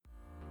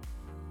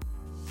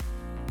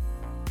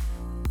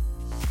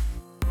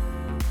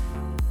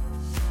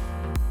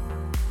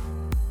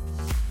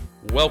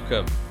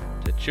Welcome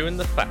to Chewing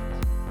the Fat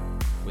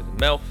with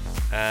Melf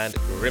and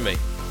Grimmy.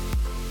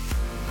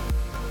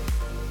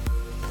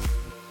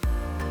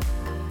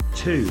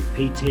 Two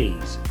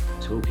PTs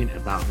talking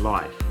about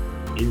life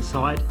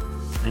inside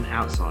and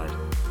outside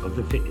of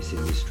the fitness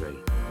industry.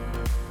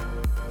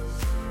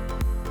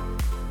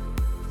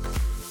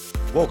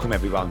 Welcome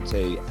everyone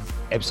to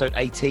episode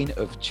 18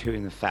 of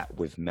Chewing the Fat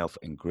with Melf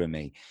and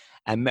Grimmy.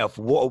 And Melf,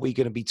 what are we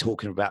going to be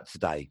talking about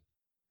today?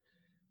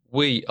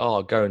 We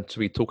are going to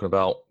be talking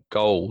about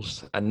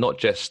goals and not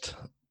just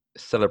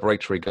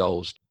celebratory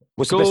goals.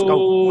 What's the best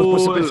goal?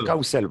 What's the best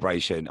goal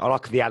celebration? I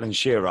like the Alan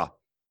Shearer.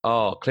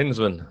 Oh,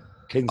 Klinsmann.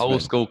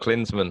 Old school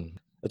Klinsmann.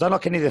 I don't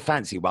like any of the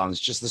fancy ones,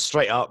 just the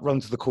straight up, run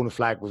to the corner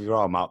flag with your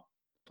arm up.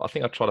 I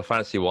think I tried a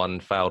fancy one,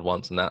 failed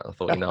once and that. I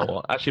thought, you know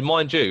what? Actually,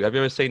 mind you, have you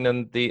ever seen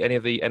any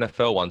of the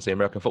NFL ones, the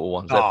American football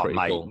ones? They're pretty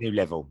cool. New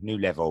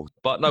level.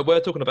 But no,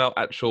 we're talking about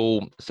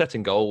actual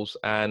setting goals,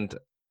 and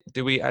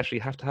do we actually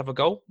have to have a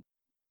goal?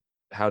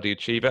 How do you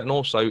achieve it? And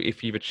also,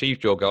 if you've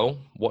achieved your goal,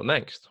 what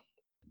next?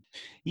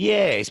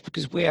 Yeah, it's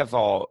because we have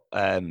our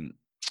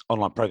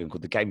online program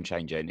called the Game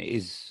Changer, and it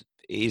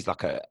is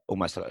like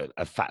almost like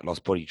a fat loss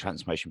body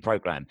transformation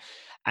program.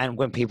 And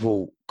when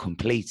people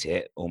complete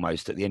it,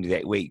 almost at the end of the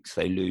 8 weeks,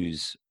 they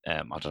lose,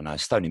 a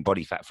stone in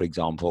body fat, for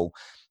example,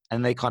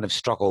 and they kind of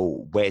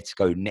struggle where to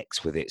go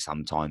next with it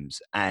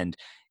sometimes. And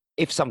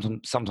if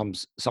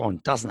sometimes someone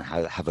doesn't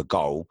have a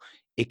goal,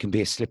 it can be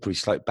a slippery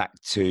slope back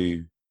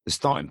to the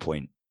starting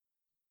point.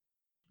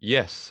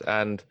 Yes,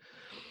 and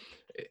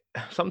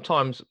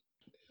sometimes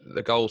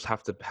the goals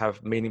have to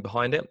have meaning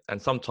behind it.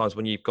 And sometimes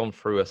when you've gone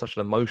through such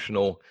an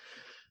emotional,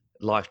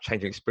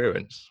 life-changing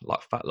experience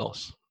like fat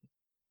loss,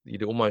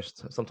 you'd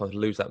almost sometimes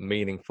lose that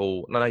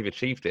meaningful. Now you've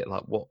achieved it.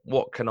 Like,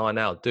 what can I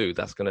now do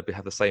that's going to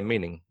have the same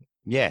meaning?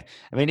 Yeah,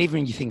 I mean,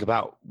 even when you think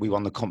about, we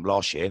won the comp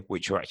last year,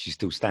 which we're actually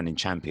still standing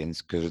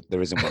champions because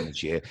there isn't one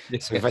this year. Yeah.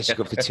 So we've actually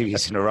got for 2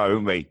 years in a row,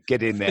 haven't we?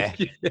 Get in there.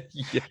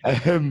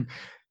 Yeah.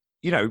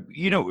 You know what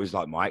it was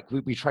like, Mike.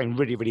 We trained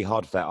really, really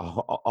hard for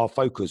that. Our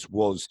focus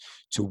was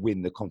to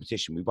win the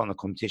competition. We won the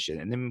competition,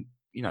 and then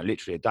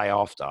literally a day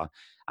after,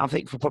 I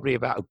think for probably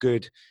about a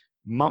good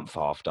month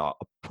after, I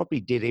probably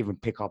did even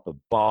pick up a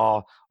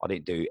bar. I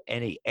didn't do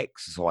any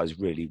exercise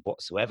really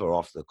whatsoever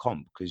after the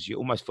comp because you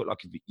almost feel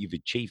like you've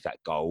achieved that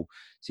goal.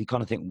 So you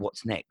kind of think,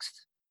 what's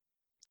next?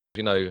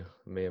 You know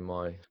me and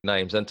my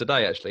names, and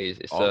today actually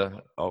it's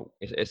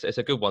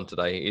a good one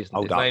today. His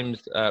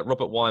name's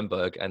Robert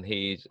Weinberg, and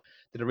he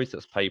did a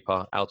research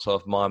paper out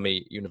of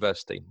Miami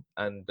University,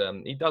 and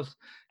he does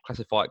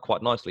classify it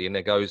quite nicely. And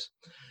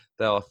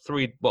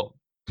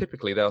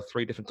typically there are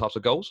three different types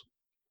of goals.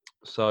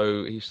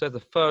 So he says the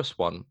first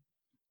one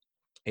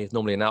is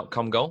normally an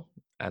outcome goal,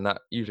 and that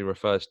usually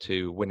refers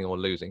to winning or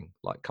losing,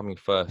 like coming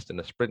first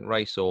in a sprint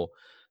race or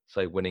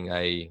say winning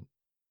a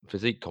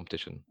physique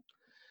competition.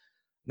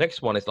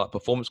 Next one is like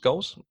performance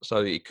goals.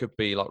 So it could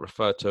be like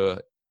refer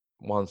to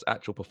one's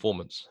actual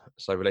performance.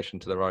 So in relation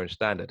to their own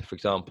standard. For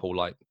example,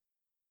 like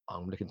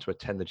I'm looking to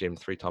attend the gym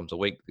 3 times a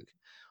week,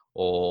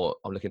 or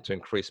I'm looking to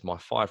increase my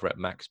 5-rep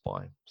max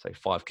by say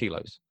 5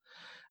 kilos.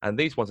 And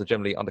these ones are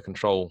generally under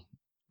control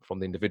from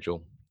the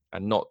individual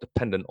and not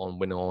dependent on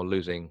winning or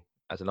losing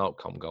as an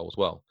outcome goal as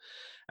well.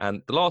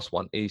 And the last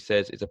one, he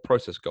says, is a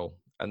process goal.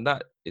 And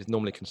that is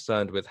normally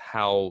concerned with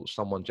how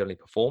someone generally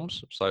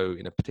performs. So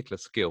in a particular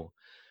skill.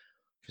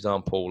 For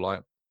example,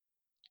 like,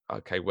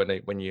 okay,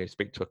 when you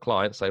speak to a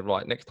client, say,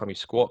 right, next time you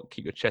squat,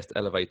 keep your chest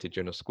elevated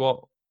during a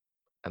squat,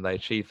 and they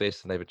achieve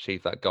this and they've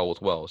achieved that goal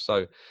as well.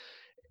 So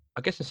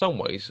I guess in some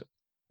ways,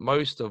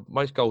 most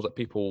goals that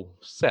people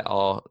set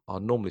are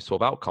normally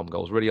sort of outcome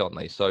goals, really, aren't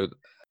they? So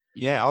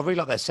yeah, I really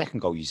like that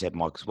second goal you said,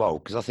 Mike, as well,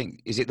 because I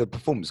think, is it the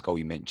performance goal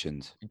you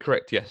mentioned?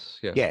 Correct, yes.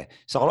 Yeah,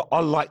 so I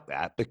like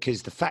that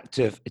because the fact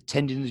of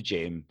attending the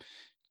gym,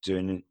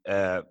 doing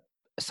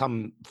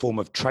some form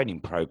of training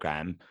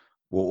program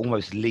will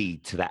almost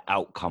lead to that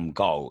outcome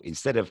goal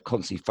instead of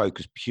constantly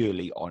focus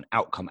purely on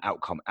outcome.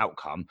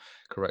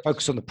 Correct.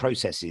 Focus on the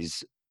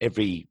processes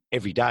every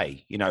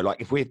day.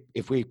 Like if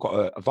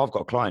I've got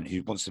a client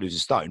who wants to lose a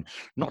stone,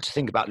 not to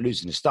think about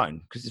losing a stone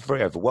because it's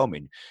very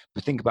overwhelming,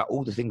 but think about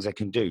all the things they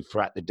can do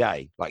throughout the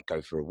day, like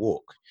go for a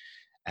walk,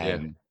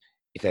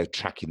 if they're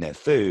tracking their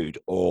food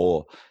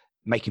or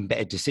making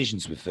better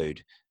decisions with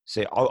food.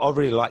 So I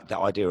really like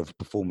that idea of a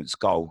performance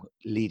goal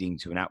leading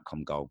to an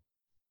outcome goal.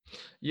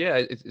 Yeah,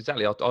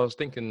 exactly. I was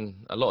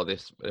thinking a lot of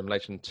this in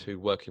relation to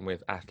working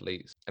with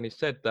athletes, and he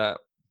said that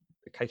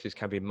the cases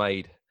can be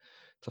made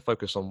to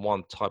focus on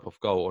one type of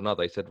goal or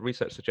another. He said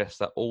research suggests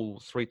that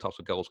all 3 types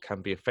of goals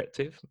can be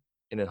effective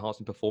in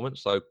enhancing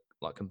performance. So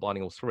like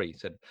combining all 3, he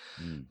said.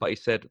 But he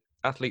said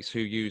athletes who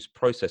use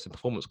process and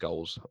performance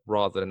goals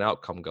rather than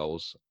outcome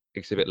goals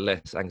exhibit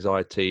less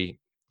anxiety,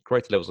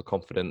 greater levels of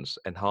confidence,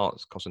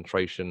 enhanced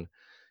concentration,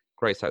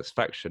 great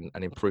satisfaction,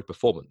 and improved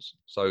performance.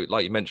 So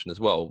like you mentioned as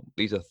well,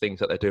 these are things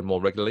that they're doing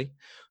more regularly.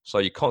 So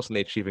you're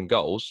constantly achieving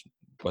goals,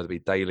 whether it be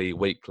daily,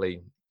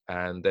 weekly,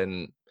 and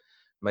then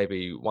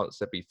maybe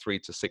once every 3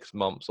 to 6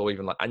 months, or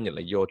even like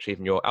annually, you're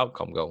achieving your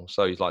outcome goal.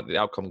 So it's like the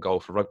outcome goal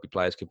for rugby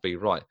players could be,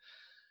 right,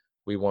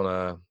 we want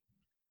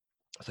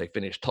to say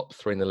finish top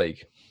 3 in the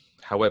league.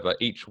 However,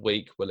 each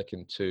week we're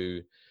looking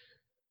to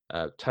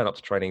turn up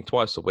to training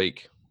twice a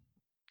week.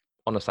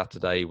 On a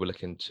Saturday, we're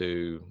looking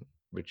to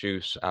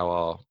reduce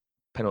our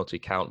penalty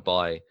count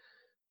by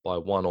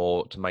 1,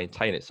 or to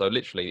maintain it. So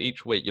literally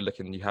each week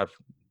you have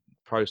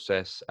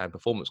process and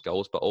performance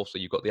goals, but also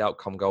you've got the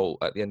outcome goal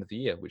at the end of the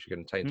year, which you're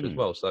going to attain to as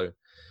well. So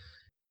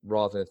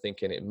rather than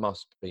thinking it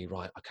must be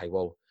right, okay,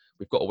 well,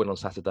 we've got to win on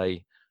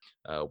Saturday,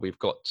 we've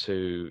got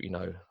to,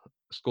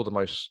 score the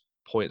most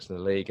points in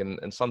the league,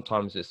 and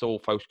sometimes it's all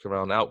focused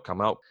around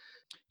outcome.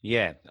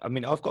 Yeah, I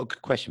mean, I've got a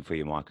good question for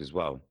you, Mike, as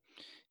well,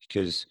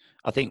 because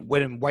I think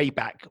way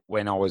back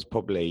when I was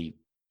probably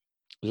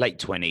late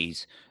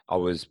 20s, I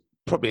was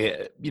probably,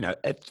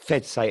 fair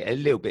to say, a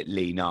little bit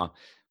leaner,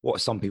 what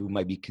some people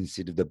maybe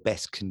consider the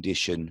best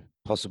condition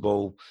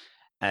possible.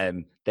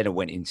 Then I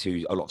went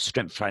into a lot of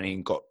strength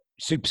training, got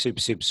super,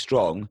 super, super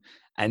strong.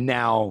 And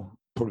now,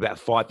 probably about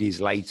 5 years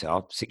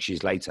later, 6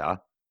 years later,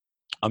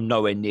 I'm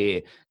nowhere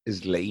near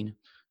as lean.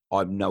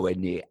 I'm nowhere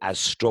near as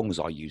strong as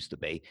I used to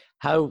be.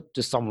 How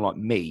does someone like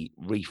me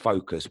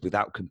refocus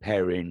without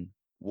comparing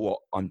what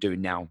I'm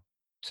doing now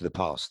to the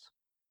past?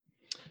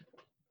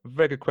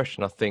 Very good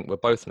question. I think we're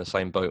both in the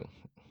same boat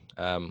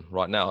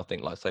right now. I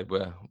think, like I say,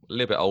 we're a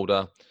little bit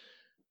older,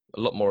 a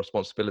lot more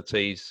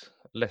responsibilities,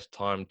 less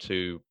time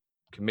to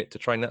commit to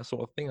train, that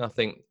sort of thing. I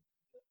think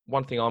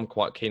one thing I'm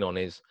quite keen on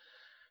is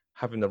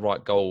having the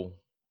right goal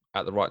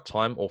at the right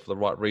time, or for the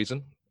right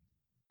reason.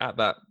 At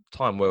that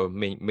time where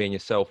me and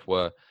yourself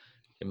were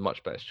in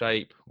much better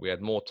shape, we had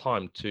more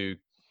time to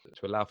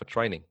allow for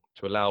training,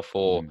 to allow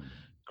for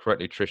correct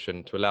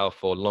nutrition, to allow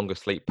for longer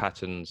sleep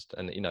patterns,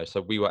 and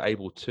so we were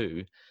able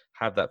to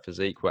have that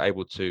physique, we're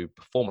able to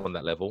perform on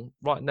that level.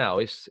 Right now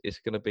it's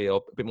going to be a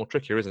bit more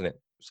trickier, isn't it?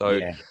 So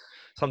Yeah.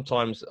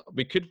 sometimes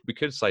we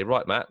could say,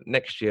 right, Matt,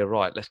 next year,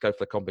 right, let's go for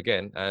the comp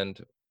again. And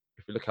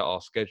if we look at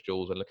our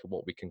schedules and look at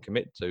what we can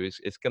commit to,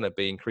 it's going to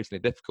be increasingly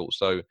difficult.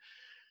 So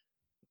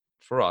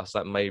for us,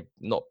 that may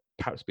not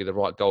perhaps be the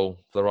right goal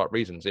for the right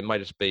reasons. It may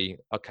just be,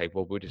 okay,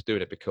 well, we're just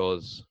doing it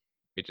because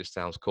it just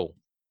sounds cool.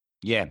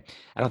 Yeah,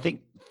 and I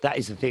think that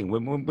is the thing.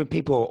 When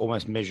people are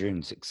almost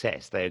measuring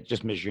success, they're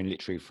just measuring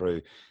literally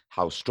through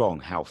how strong,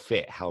 how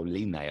fit, how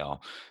lean they are.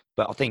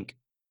 But I think,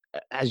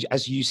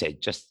 as you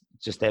said, just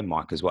then,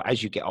 Mike, as well,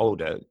 as you get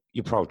older,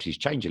 your priorities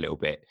change a little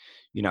bit.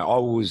 I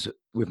always,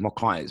 with my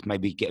clients,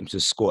 maybe get them to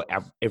score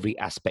every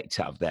aspect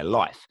out of their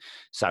life.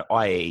 So,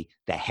 i.e.,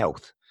 their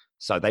health.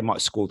 So they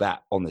might score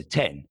that on the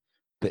 10,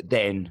 but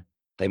then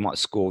they might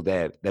score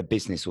their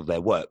business or their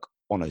work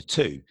on a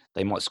 2.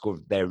 They might score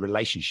their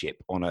relationship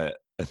on a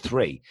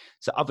 3.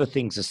 So other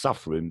things are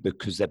suffering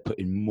because they're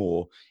putting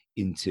more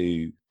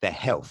into their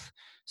health.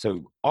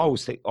 So I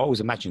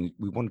always imagine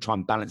we want to try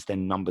and balance their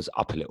numbers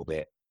up a little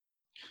bit.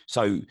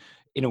 So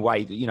in a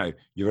way that,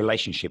 your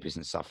relationship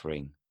isn't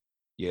suffering,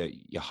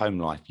 your home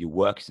life, your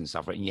work isn't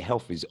suffering, and your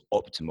health is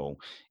optimal.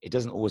 It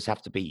doesn't always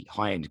have to be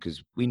high end,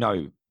 because we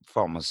know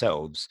from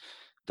ourselves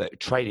that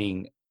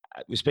training,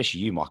 especially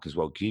you, Mike, as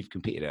well, because you've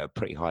competed at a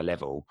pretty high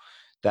level,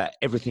 that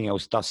everything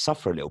else does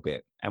suffer a little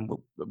bit. And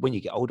when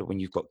you get older, when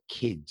you've got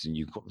kids and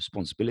you've got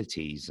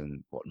responsibilities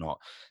and whatnot,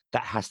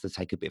 that has to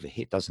take a bit of a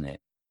hit, doesn't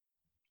it?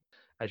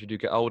 As you do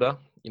get older,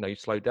 you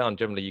slow down.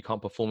 Generally, you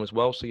can't perform as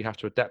well, so you have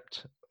to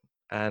adapt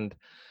and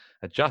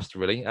adjust,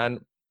 really. And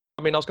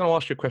I mean, I was going to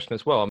ask you a question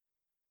as well.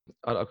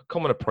 A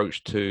common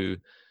approach to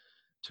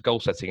goal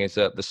setting is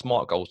the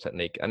SMART goals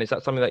technique. And is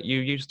that something that you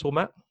use at all,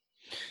 Matt?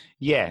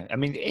 Yeah, I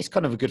mean, it's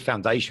kind of a good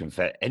foundation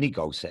for any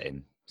goal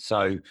setting.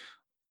 So,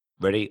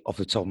 ready, off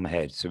the top of my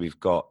head. So we've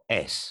got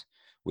S,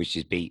 which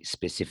is be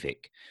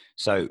specific.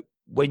 So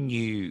when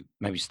you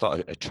maybe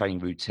start a training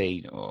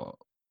routine or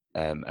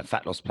a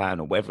fat loss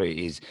plan or whatever it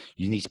is,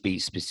 you need to be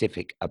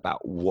specific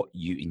about what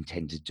you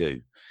intend to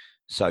do.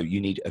 So you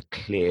need a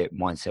clear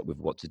mindset with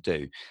what to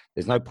do.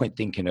 There's no point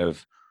thinking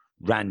of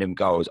random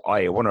goals.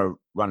 I want to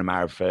run a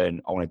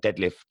marathon. I want to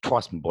deadlift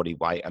twice my body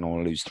weight, and I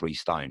want to lose 3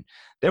 stone.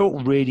 They're all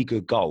really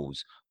good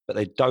goals, but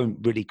they don't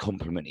really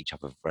complement each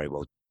other very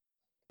well.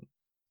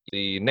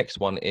 The next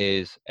one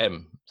is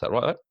M. Is that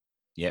right?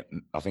 Yeah,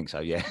 I think so.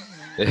 Yeah.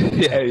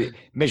 Yeah.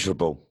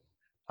 Measurable.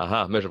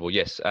 Measurable.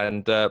 Yes.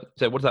 And so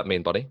what does that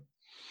mean, buddy?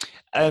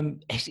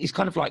 It's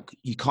kind of like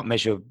you can't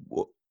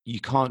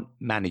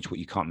manage what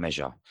you can't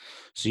measure.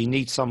 So you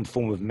need some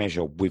form of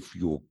measure with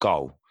your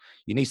goal.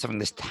 You need something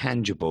that's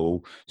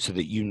tangible so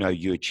that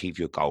you achieve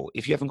your goal.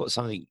 If you haven't got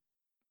something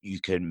you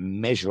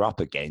can measure up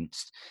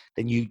against,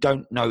 then you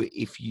don't know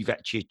if you've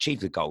actually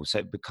achieved the goal. So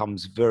it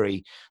becomes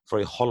very,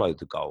 very hollow,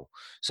 the goal.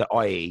 So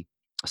i.e.,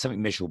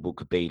 something measurable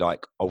could be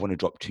like, I want to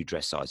drop 2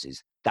 dress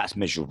sizes. That's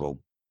measurable.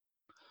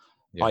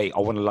 Yeah. I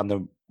want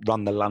to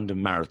run the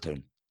London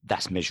Marathon.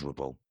 That's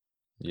measurable.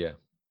 Yeah.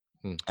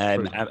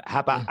 How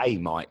about A,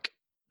 Mike?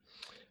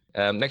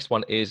 Next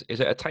one is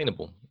it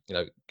attainable?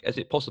 Is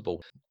it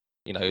possible?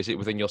 Is it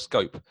within your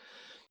scope?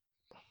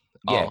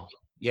 Yeah.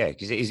 Yeah,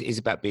 because it is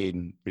about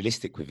being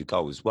realistic with your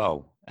goal as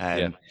well.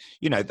 Yeah.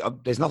 And,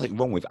 there's nothing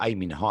wrong with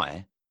aiming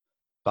high,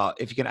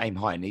 but if you're going to aim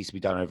high, it needs to be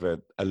done over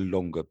a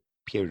longer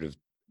period of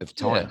Yeah.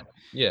 time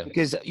Yeah.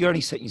 because you're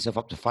only setting yourself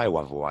up to fail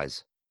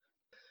otherwise.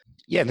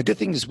 Yeah, and the good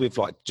thing is with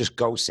like just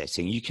goal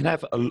setting, you can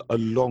have a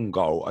long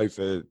goal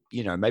over,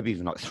 maybe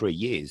even like 3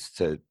 years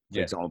to, for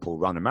Yeah. example,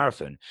 run a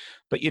marathon.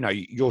 But,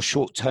 your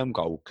short-term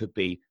goal could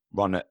be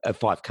run a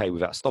 5K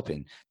without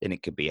stopping. Then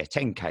it could be a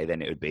 10K.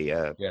 Then it would be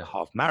a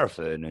half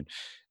marathon, and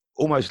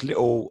almost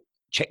little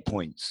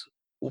checkpoints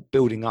all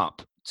building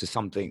up to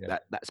something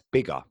that's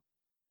bigger.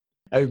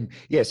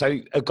 So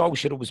a goal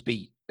should always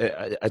be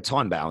a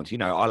time bound.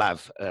 I'll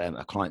have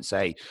a client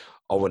say,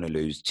 I want to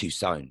lose 2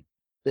 stone.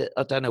 But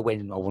I don't know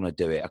when I want to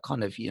do it. I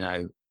kind of,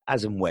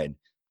 as and when.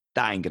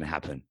 That ain't going to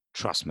happen.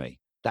 Trust me.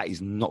 That is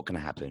not going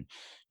to happen.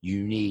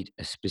 You need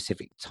a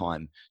specific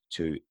time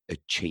to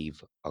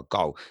achieve a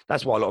goal.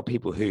 That's why a lot of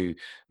people who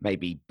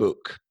maybe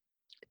book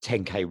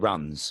 10K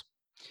runs,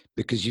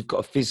 because you've got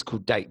a physical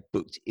date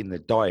booked in the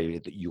diary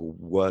that you're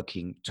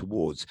working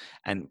towards.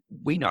 And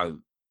we know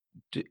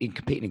in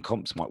competing in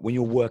comps, Mike, when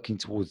you're working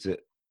towards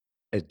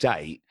a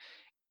date,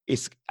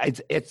 it's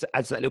adds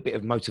that little bit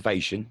of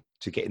motivation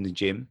to get in the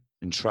gym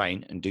and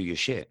train and do your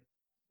shit.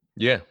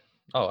 Yeah.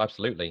 Oh,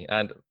 absolutely.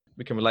 And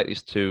we can relate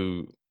this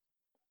to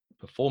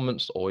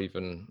performance, or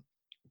even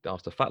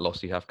after fat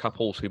loss, you have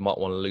couples who might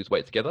want to lose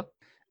weight together.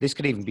 This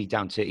could even be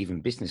down to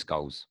even business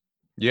goals.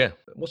 Yeah.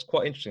 What's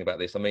quite interesting about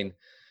this, I mean,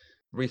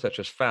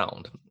 researchers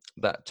found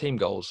that team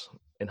goals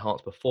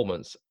enhance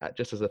performance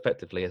just as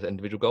effectively as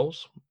individual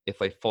goals if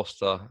they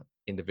foster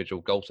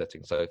individual goal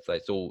setting. So if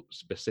it's all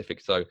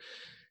specific. So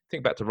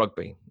think back to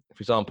rugby.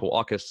 For example,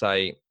 I could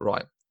say,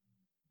 right,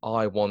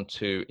 I want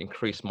to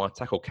increase my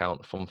tackle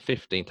count from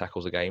 15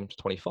 tackles a game to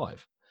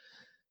 25.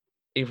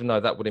 Even though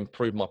that would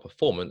improve my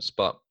performance,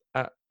 but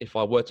if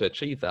I were to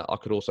achieve that, I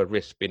could also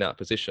risk being out of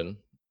position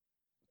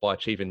by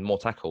achieving more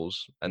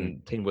tackles,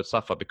 and team would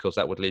suffer because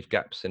that would leave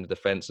gaps in the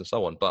defense and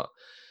so on. But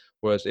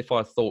whereas if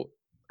I thought,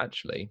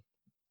 actually,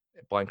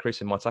 by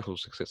increasing my tackle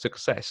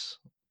success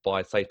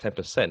by say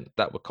 10%,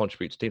 that would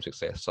contribute to team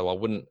success. So I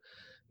wouldn't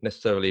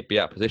necessarily be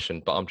out of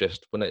position, but I'm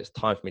just, when it's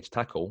time for me to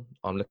tackle,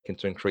 I'm looking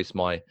to increase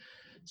my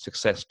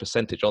success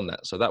percentage on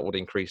that. So that would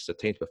increase the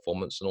team's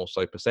performance and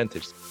also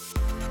percentage.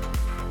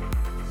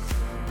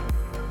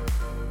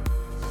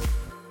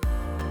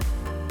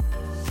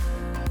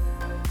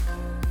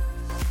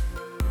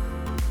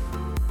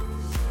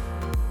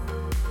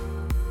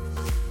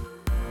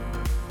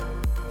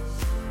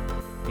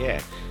 Yeah.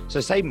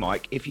 So say,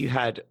 Mike, if you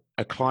had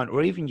a client,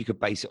 or even you could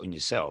base it on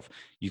yourself,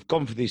 you've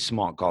gone for these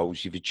SMART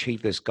goals, you've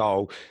achieved this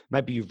goal,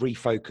 maybe you've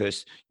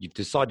refocused, you've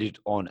decided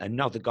on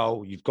another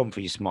goal, you've gone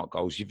for your SMART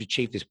goals, you've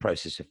achieved this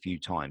process a few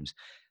times.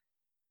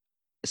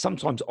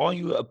 Sometimes, are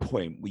you at a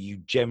point where you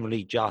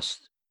generally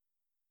just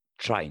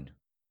train?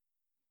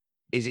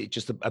 Is it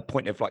just a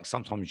point of like,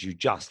 sometimes you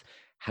just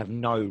have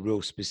no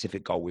real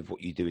specific goal with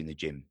what you do in the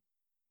gym?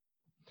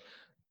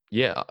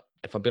 Yeah.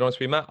 If I'm being honest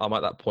with you, Matt, I'm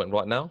at that point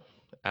right now.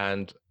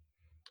 And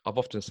I've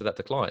often said that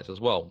to clients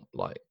as well,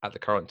 like at the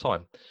current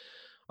time.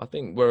 I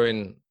think we're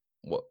in,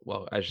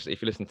 well, as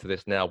if you listen to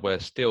this now, we're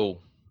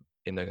still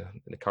in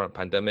the current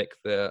pandemic.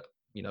 We're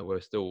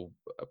still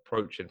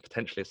approaching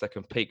potentially a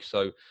second peak.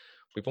 So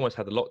we've almost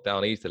had the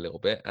lockdown eased a little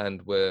bit,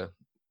 and we're,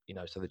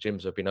 so the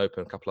gyms have been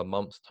open a couple of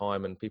months'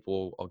 time, and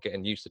people are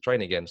getting used to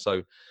training again.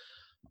 So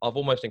I've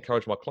almost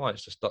encouraged my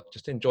clients to start,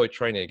 just enjoy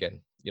training again.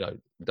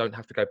 Don't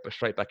have to go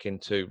straight back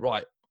into,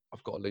 right,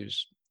 I've got to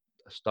lose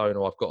a stone,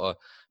 or I've got to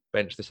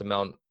bench this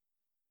amount.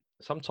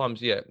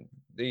 Sometimes,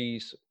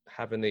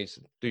 having these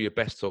do your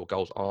best sort of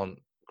goals aren't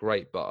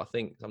great, but I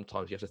think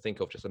sometimes you have to think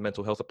of just a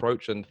mental health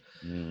approach. And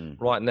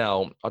right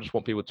now, I just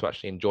want people to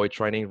actually enjoy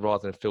training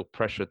rather than feel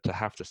pressured to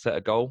have to set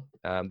a goal.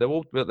 There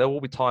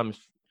will be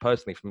times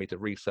personally for me to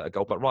reset a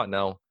goal, but right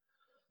now,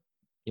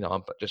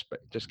 I'm just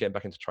getting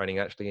back into training,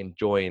 actually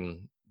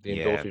enjoying the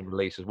endorphin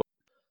release as well.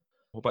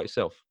 What about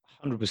yourself?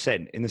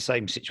 100% in the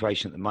same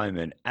situation at the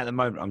moment. At the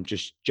moment, I'm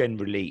just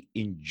generally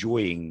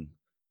enjoying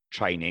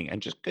training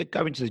and just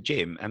go into the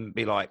gym and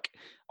be like,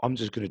 I'm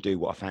just going to do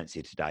what I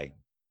fancy today.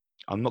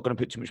 I'm not going to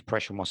put too much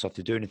pressure on myself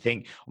to do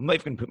anything. I'm not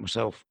even going to put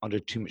myself under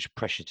too much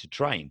pressure to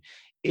train.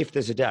 If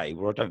there's a day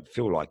where I don't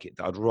feel like it,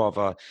 that I'd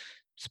rather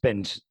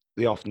spend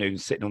the afternoon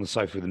sitting on the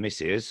sofa with the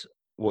missus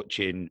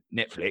watching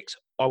Netflix,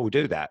 I will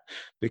do that,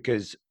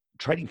 because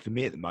training for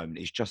me at the moment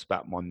is just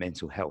about my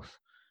mental health.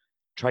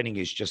 Training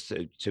is just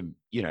to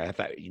have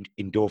that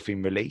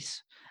endorphin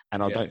release,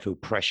 and I don't feel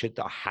pressured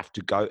that I have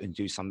to go and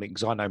do something,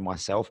 because I know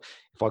myself,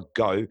 if I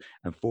go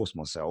and force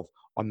myself,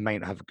 I may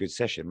not have a good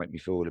session, make me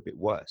feel a little bit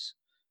worse.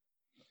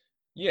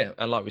 Yeah,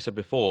 and like we said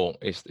before,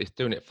 it's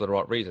doing it for the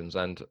right reasons.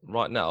 And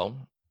right now,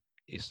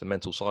 it's the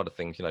mental side of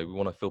things. We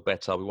want to feel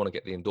better. We want to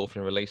get the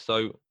endorphin release.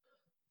 So, do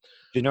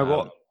you know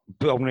what?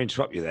 But I'm going to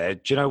interrupt you there.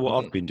 Do you know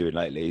what I've been doing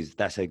lately?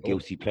 That's a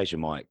guilty pleasure,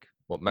 Mike.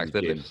 What, max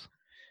deadlifts?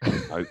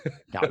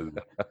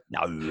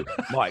 No,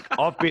 Mike.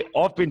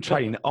 I've been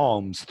training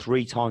arms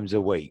 3 times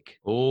a week.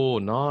 Oh,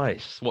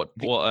 nice. What?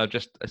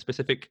 Just a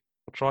specific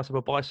tricep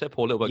or bicep,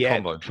 or a little bit Yeah,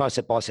 combo?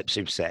 tricep, bicep,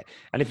 superset.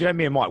 And if you know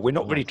me and Mike, we're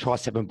not really Nice.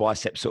 tricep and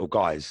bicep sort of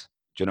guys.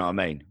 Do you know what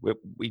I mean?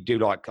 We do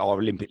like our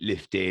Olympic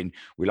lifting.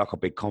 We like our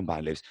big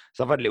compound lifts.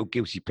 So I've had a little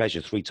guilty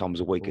pleasure 3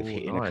 times a week of Oh,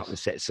 hitting a couple of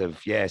nice. sets of,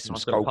 some Nice little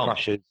skull pump.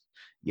 crushers.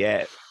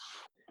 Yeah.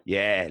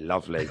 Yeah,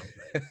 lovely.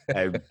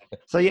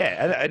 So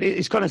yeah, and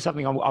it's kind of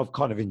something I'm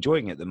kind of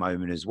enjoying at the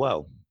moment as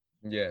well.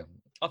 Yeah,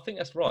 I think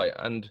that's right.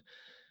 And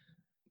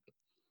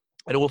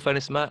in all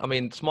fairness, Matt, I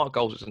mean, smart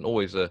goals isn't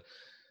always the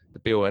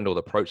be all end all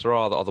approach. There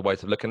are other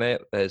ways of looking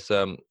at it. There's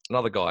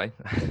another guy.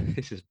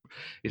 His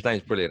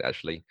name's brilliant,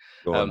 actually.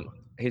 Go on.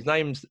 His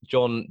name's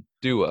John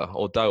Doerr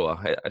or Doerr,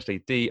 actually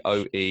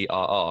Doerr,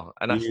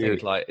 and that's the thing. You,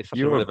 It's like it's such a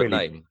you're a relevant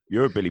Billy. name.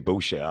 You're a Billy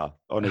bullshitter,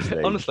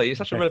 honestly. Honestly, it's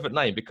such a relevant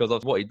name because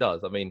of what he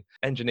does. I mean,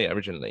 engineer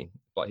originally,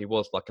 but he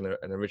was like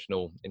an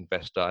original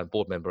investor and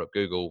board member at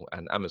Google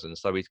and Amazon.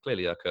 So he's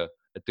clearly like a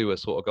doer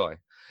sort of guy,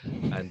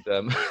 and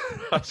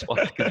that's why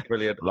I think it's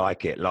brilliant.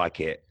 Like it.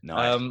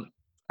 Nice.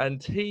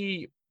 And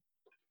he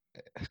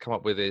has come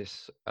up with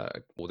this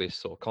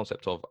sort of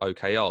concept of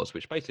OKRs,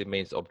 which basically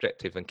means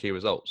objective and key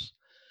results.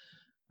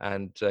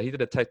 And he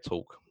did a TED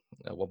talk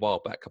a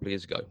while back, a couple of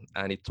years ago,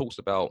 and he talks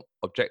about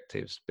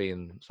objectives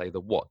being, say, the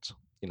what,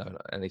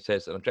 and he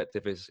says an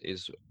objective is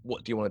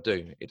what do you want to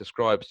do? It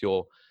describes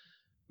your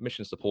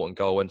mission, support, and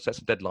goal, and sets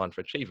a deadline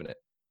for achieving it.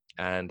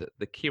 And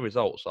the key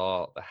results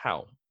are the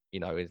how.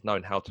 Is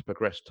knowing how to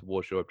progress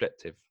towards your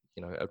objective.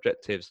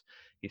 Objectives,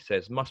 he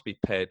says, must be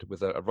paired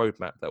with a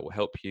roadmap that will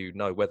help you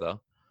know whether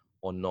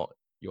or not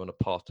you're on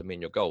a path to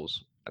meet your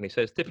goals. And he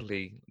says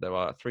typically there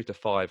are 3 to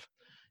 5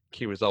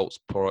 key results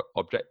per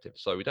objective.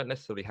 So we don't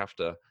necessarily have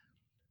to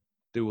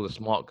do all the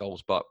SMART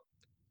goals, but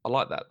I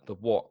like that, the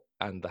what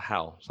and the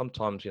how.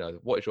 Sometimes,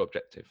 what is your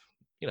objective?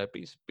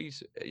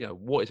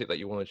 What is it that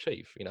you want to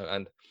achieve?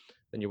 And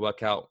then you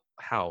work out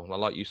how. And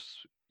like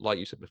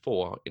you said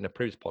before in a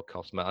previous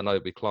podcast, Matt, I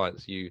know with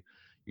clients, you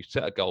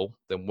set a goal,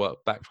 then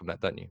work back from that,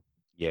 don't you?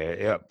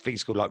 Yeah. I think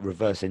it's called like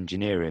reverse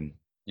engineering.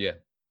 Yeah.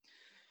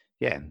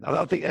 Yeah,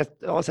 I think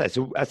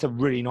that's a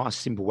really nice,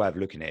 simple way of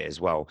looking at it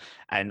as well.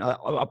 And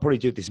I'll probably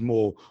do this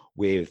more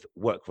with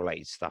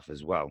work-related stuff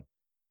as well.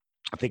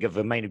 I think of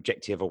a main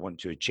objective I want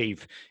to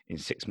achieve in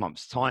 6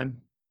 months'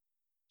 time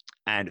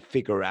and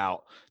figure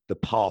out the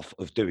path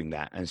of doing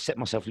that and set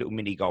myself little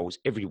mini goals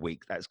every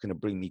week that's going to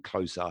bring me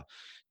closer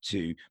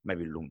to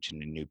maybe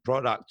launching a new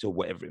product or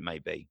whatever it may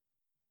be.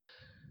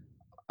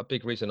 A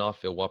big reason I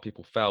feel why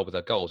people fail with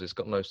their goals is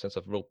got no sense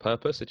of real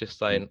purpose. They're just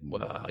saying,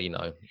 well,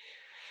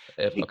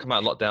 if I come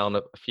out of lockdown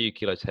a few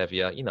kilos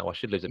heavier, I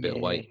should lose a bit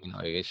of weight.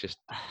 It's just.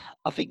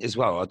 I think as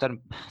well. I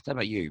don't know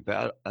about you,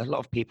 but a lot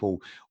of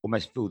people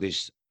almost feel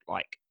this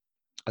like,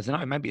 I don't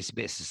know, maybe it's a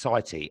bit of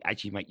society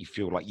actually make you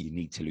feel like you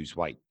need to lose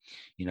weight,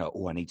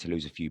 I need to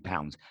lose a few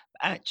pounds.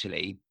 But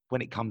actually,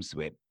 when it comes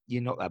to it,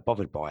 you're not that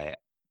bothered by it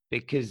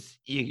because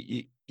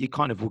you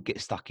kind of will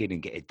get stuck in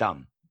and get it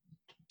done.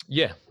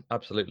 Yeah,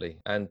 absolutely.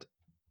 And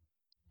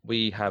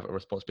we have a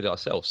responsibility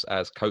ourselves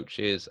as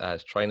coaches,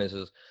 as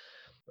trainers,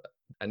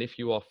 and if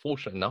you are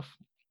fortunate enough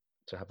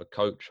to have a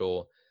coach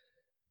or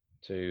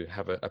to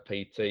have a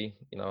PT,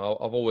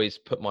 I've always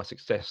put my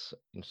success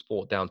in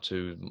sport down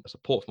to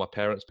support for my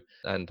parents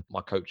and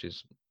my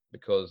coaches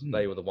because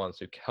they were the ones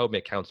who held me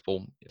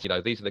accountable.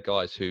 These are the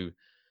guys who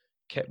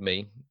kept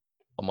me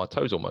on my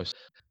toes almost.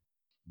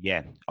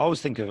 Yeah, I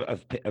always think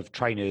of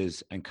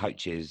trainers and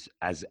coaches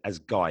as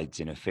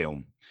guides in a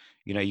film.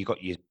 You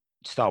got your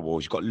Star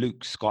Wars, you've got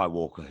Luke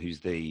Skywalker, who's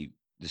the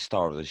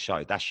star of the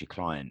show. That's your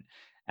client,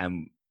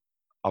 and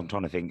I'm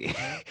trying to think,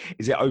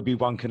 is it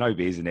Obi-Wan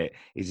Kenobi, isn't it?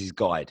 Is his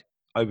guide.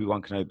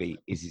 Obi-Wan Kenobi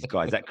is his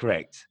guide. Is that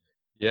correct?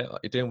 Yeah,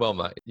 you're doing well,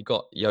 Matt. You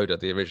got Yoda,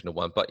 the original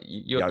one, but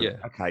yeah.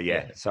 Okay,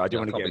 yeah. So I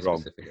didn't want to get it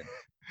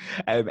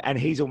wrong. And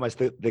he's almost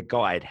the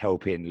guide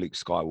helping Luke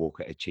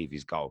Skywalker achieve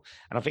his goal.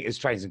 And I think as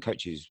trainers and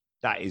coaches,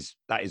 that is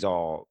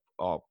our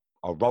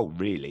role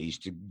really, is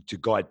to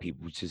guide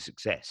people to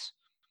success.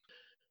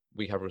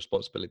 We have a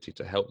responsibility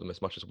to help them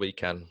as much as we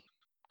can.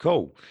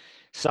 Cool.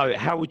 So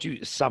how would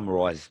you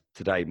summarize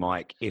today,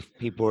 Mike, if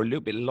people are a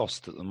little bit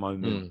lost at the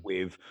moment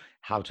with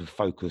how to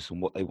focus on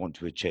what they want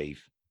to achieve?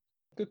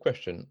 Good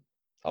question.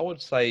 I would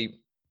say,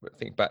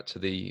 think back to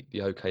the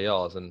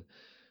OKRs and,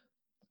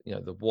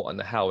 the what and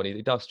the how. And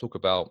he does talk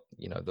about,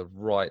 the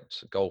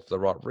right goal for the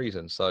right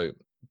reason. So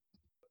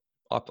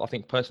I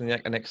think personally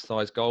an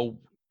exercise goal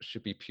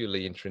should be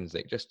purely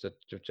intrinsic, just to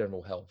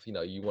general health.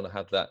 You want to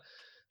have that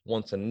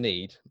want and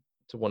need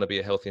to want to be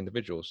a healthy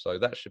individual. So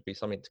that should be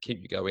something to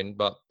keep you going,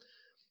 but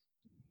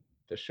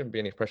there shouldn't be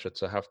any pressure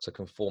to have to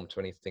conform to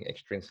anything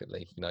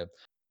extrinsically.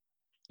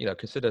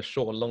 Consider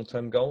short and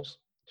long-term goals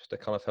just to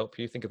kind of help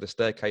you. Think of the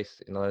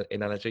staircase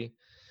analogy.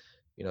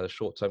 The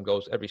short-term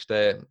goals, every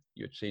stair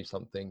you achieve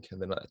something,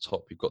 and then at the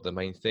top you've got the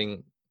main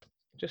thing.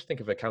 Just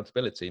think of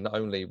accountability, not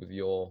only with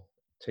your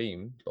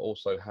team, but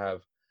also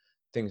have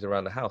things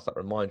around the house that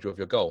remind you of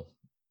your goal.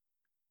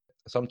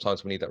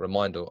 Sometimes we need that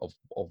reminder of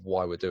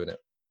why we're doing it.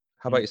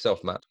 How about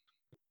yourself, Matt?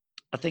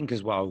 I think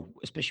as well,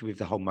 especially with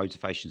the whole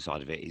motivation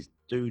side of it, is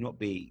do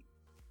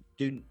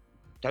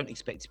don't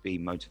expect to be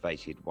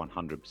motivated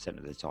 100%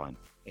 of the time.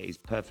 It is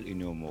perfectly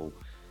normal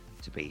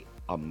to be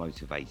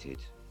unmotivated.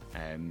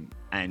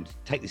 And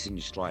take this in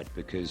your stride,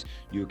 because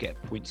you'll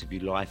get points of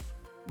your life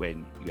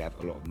when you have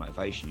a lot of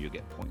motivation. You'll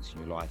get points in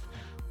your life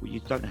where you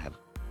don't have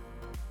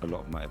a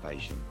lot of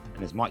motivation.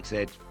 And as Mike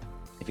said,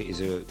 if it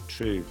is a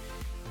true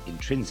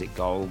intrinsic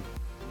goal,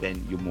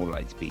 then you're more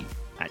likely to be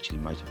actually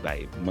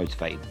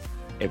motivated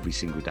every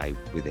single day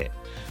with it,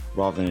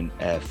 rather than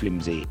a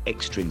flimsy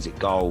extrinsic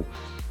goal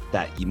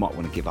that you might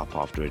want to give up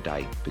after a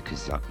day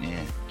because like,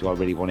 yeah, do I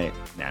really want it?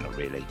 Nah, not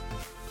really.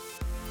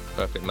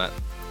 Perfect, Matt.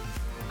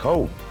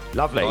 Cool.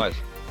 Lovely. Nice.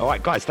 All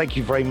right, guys, thank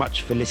you very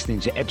much for listening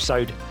to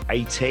episode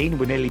 18.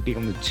 We're nearly big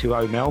on the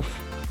 2-0 Melf.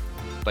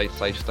 Stay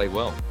safe, stay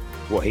well.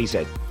 What he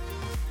said.